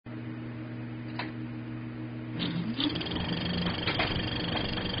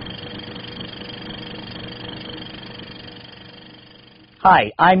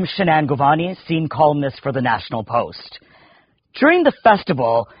Hi, I'm Shinan scene columnist for the National Post. During the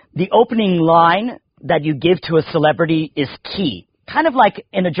festival, the opening line that you give to a celebrity is key, kind of like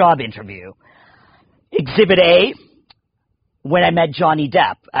in a job interview. Exhibit A, when I met Johnny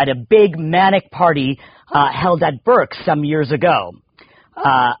Depp at a big manic party held at Burke's some years ago.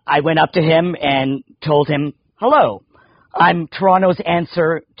 I went up to him and told him, "Hello, I'm Toronto's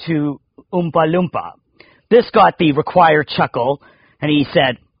answer to Oompa Loompa." This got the required chuckle, and he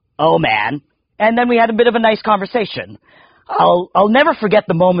said, "Oh, man." And then we had a bit of a nice conversation. I'll never forget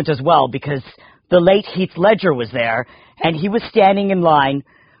the moment as well, because the late Heath Ledger was there, and he was standing in line,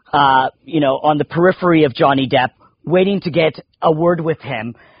 on the periphery of Johnny Depp, waiting to get a word with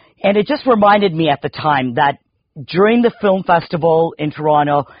him. And it just reminded me at the time that during the film festival in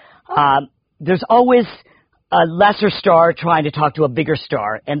Toronto, there's always a lesser star trying to talk to a bigger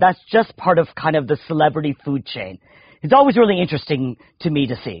star, and that's just part of kind of the celebrity food chain. It's always really interesting to me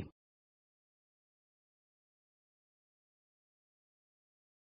to see.